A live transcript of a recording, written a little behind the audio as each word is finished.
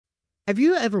Have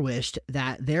you ever wished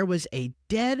that there was a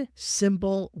dead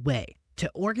simple way to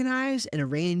organize and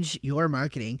arrange your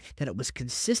marketing, that it was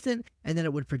consistent and that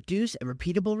it would produce a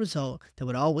repeatable result that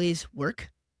would always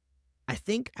work? I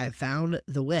think I've found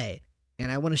the way,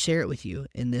 and I want to share it with you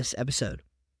in this episode.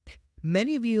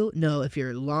 Many of you know, if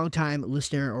you're a longtime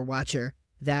listener or watcher,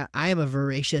 that I am a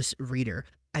voracious reader.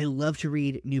 I love to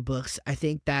read new books. I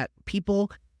think that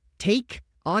people take,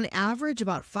 on average,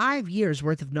 about 5 years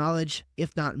worth of knowledge,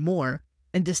 if not more,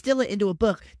 and distill it into a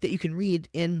book that you can read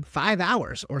in 5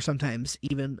 hours, or sometimes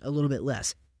even a little bit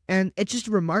less. And it's just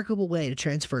a remarkable way to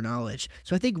transfer knowledge.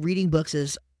 So I think reading books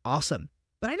is awesome.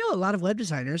 But I know a lot of web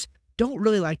designers don't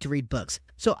really like to read books.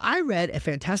 So I read a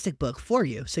fantastic book for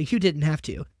you, so you didn't have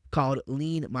to, called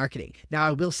Lean Marketing. Now,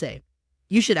 I will say,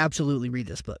 you should absolutely read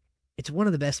this book. It's one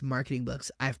of the best marketing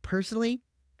books I've personally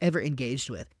ever engaged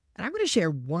with. And I'm going to share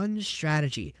one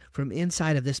strategy from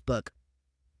inside of this book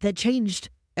that changed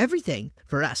everything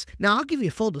for us. Now, I'll give you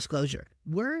full disclosure.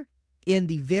 We're in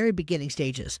the very beginning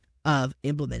stages of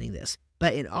implementing this.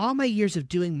 But in all my years of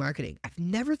doing marketing, I've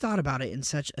never thought about it in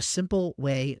such a simple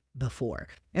way before.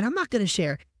 And I'm not going to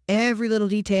share every little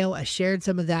detail. I shared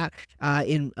some of that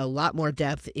in a lot more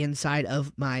depth inside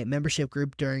of my membership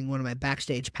group during one of my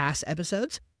Backstage Pass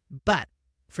episodes. But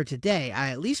for today, I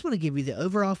at least want to give you the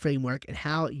overall framework and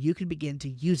how you can begin to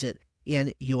use it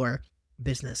in your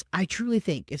business. I truly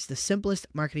think it's the simplest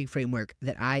marketing framework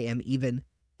that I am even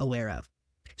aware of.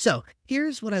 So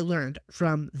here's what I learned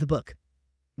from the book,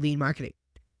 Lean Marketing.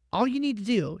 All you need to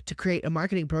do to create a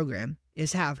marketing program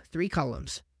is have 3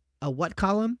 columns: a what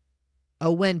column,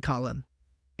 a when column,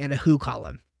 and a who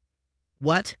column.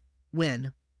 What,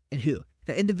 when, and who.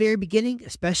 Now, in the very beginning,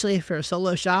 especially if you're a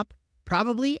solo shop,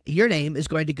 probably your name is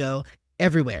going to go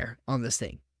everywhere on this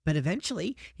thing. But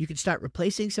eventually, you can start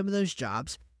replacing some of those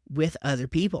jobs with other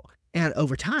people. And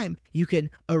over time, you can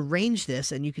arrange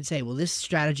this and you can say, well, this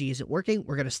strategy isn't working.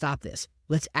 We're going to stop this.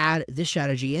 Let's add this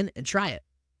strategy in and try it.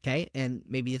 Okay. And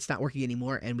maybe it's not working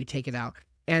anymore and we take it out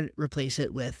and replace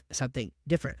it with something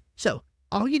different. So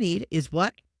all you need is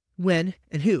what, when,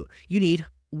 and who. You need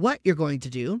what you're going to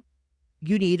do.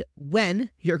 You need when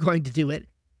you're going to do it.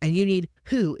 And you need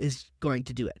who is going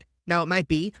to do it. Now, it might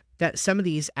be that some of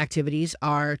these activities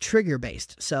are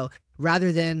trigger-based. So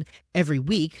rather than every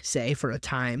week, say, for a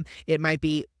time, it might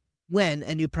be when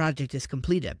a new project is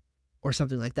completed or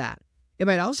something like that. It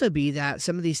might also be that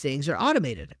some of these things are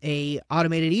automated. A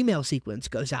automated email sequence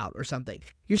goes out or something.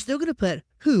 You're still going to put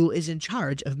who is in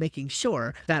charge of making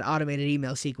sure that automated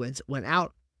email sequence went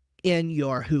out in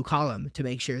your who column to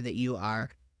make sure that you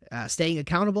are staying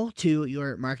accountable to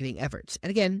your marketing efforts. And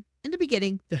again, in the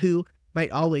beginning, the who might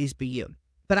always be you.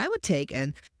 But I would take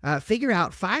and figure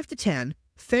out 5 to 10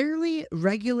 fairly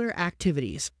regular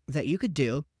activities that you could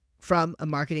do from a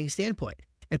marketing standpoint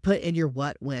and put in your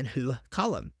what, when, who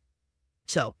column.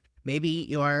 So maybe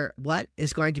your what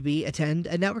is going to be attend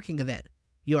a networking event.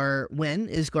 Your when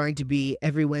is going to be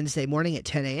every Wednesday morning at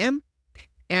 10 a.m.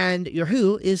 And your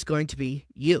who is going to be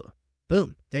you.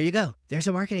 Boom. There you go. There's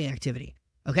a marketing activity.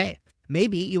 Okay.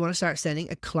 Maybe you want to start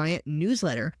sending a client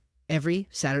newsletter every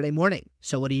Saturday morning.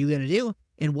 So what are you going to do?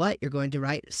 In what? You're going to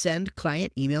write send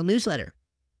client email newsletter.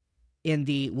 In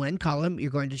the when column, you're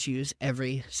going to choose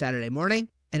every Saturday morning.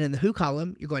 And in the who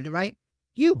column, you're going to write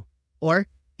you. Or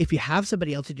if you have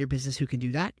somebody else in your business who can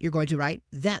do that, you're going to write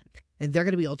them. And they're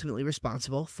going to be ultimately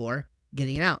responsible for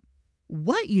getting it out.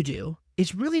 What you do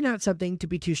is really not something to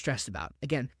be too stressed about.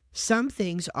 Again, some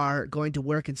things are going to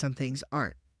work and some things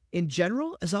aren't. In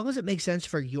general, as long as it makes sense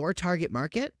for your target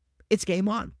market, it's game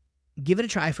on. Give it a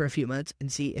try for a few months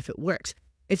and see if it works.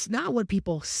 It's not what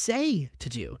people say to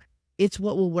do. It's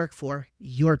what will work for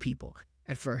your people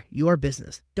and for your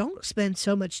business. Don't spend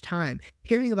so much time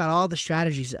hearing about all the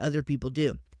strategies that other people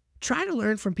do. Try to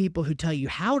learn from people who tell you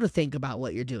how to think about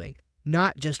what you're doing,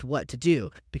 not just what to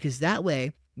do, because that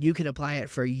way you can apply it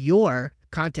for your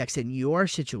context and your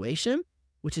situation,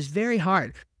 which is very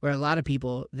hard where a lot of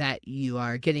people that you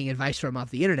are getting advice from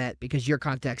off the internet because your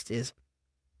context is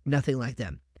nothing like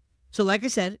them. So like I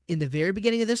said, in the very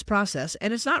beginning of this process,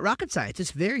 and it's not rocket science, it's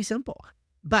very simple,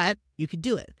 but you can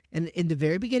do it. And in the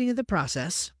very beginning of the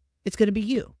process, it's going to be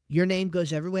you. Your name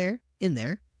goes everywhere in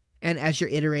there. And as you're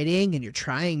iterating and you're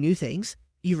trying new things,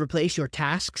 you replace your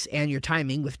tasks and your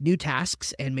timing with new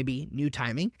tasks and maybe new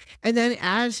timing. And then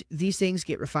as these things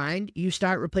get refined, you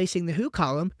start replacing the who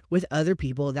column with other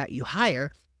people that you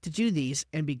hire to do these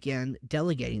and begin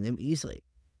delegating them easily.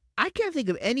 I can't think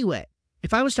of any way,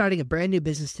 if I was starting a brand new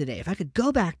business today, if I could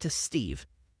go back to Steve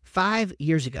 5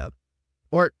 years ago,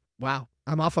 or wow,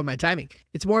 I'm off on my timing.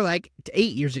 It's more like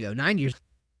 8 years ago, 9 years,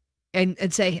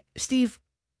 and say, Steve,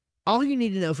 All you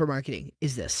need to know for marketing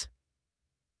is this.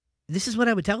 This is what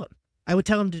I would tell them. I would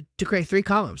tell them to create 3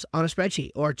 columns on a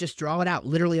spreadsheet or just draw it out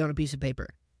literally on a piece of paper.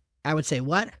 I would say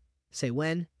what, say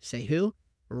when, say who,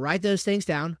 write those things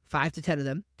down, 5 to 10 of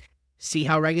them. See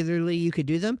how regularly you could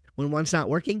do them. When one's not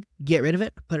working, get rid of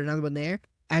it, put another one there.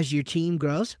 As your team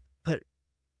grows, put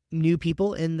new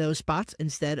people in those spots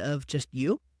instead of just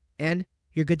you, and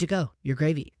you're good to go. You're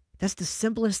gravy. That's the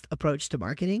simplest approach to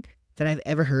marketing that I've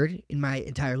ever heard in my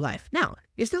entire life. Now,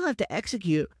 you still have to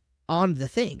execute on the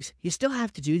things. You still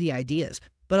have to do the ideas.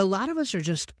 But a lot of us are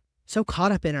just so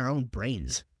caught up in our own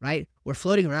brains, right? We're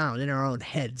floating around in our own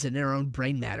heads and in our own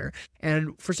brain matter.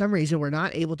 And for some reason, we're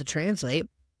not able to translate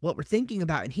what we're thinking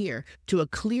about in here to a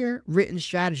clear written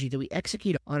strategy that we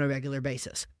execute on a regular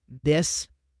basis. This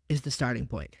is the starting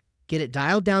point. Get it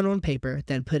dialed down on paper,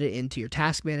 then put it into your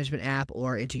task management app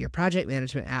or into your project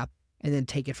management app, and then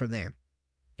take it from there.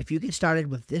 If you get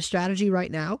started with this strategy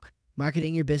right now,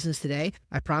 marketing your business today,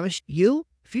 I promise you,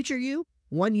 future you,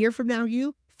 1 year from now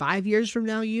you, 5 years from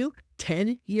now you,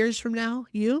 10 years from now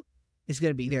you, is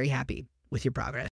going to be very happy with your progress.